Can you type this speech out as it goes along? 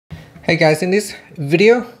Hey guys, in this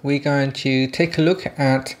video we're going to take a look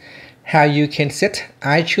at how you can set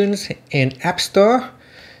iTunes and App Store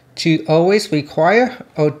to always require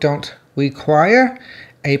or don't require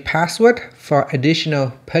a password for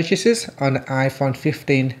additional purchases on the iPhone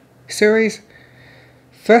 15 series.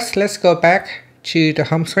 First, let's go back to the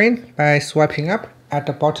home screen by swiping up at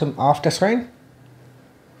the bottom of the screen.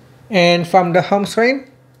 And from the home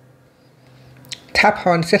screen, tap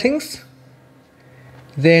on Settings.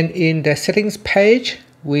 Then in the settings page,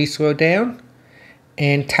 we scroll down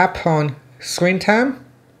and tap on Screen Time.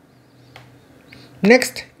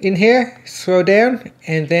 Next, in here, scroll down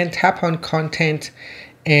and then tap on Content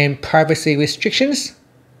and Privacy Restrictions.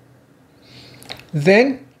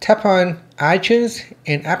 Then tap on iTunes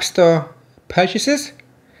and App Store Purchases.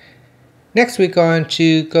 Next, we're going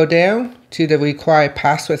to go down to the Require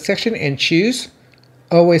Password section and choose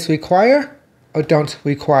Always Require or Don't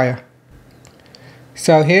Require.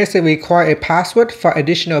 So here's the require a password for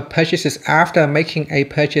additional purchases after making a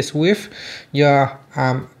purchase with your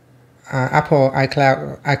Apple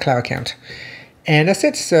iCloud account. And that's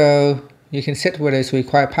it. So you can set whether it's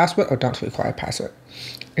require password or don't require password.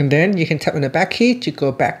 And then you can tap on the back key to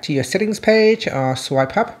go back to your settings page or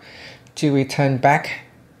swipe up to return back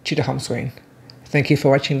to the home screen. Thank you for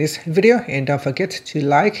watching this video, and don't forget to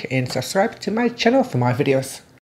like and subscribe to my channel for more videos.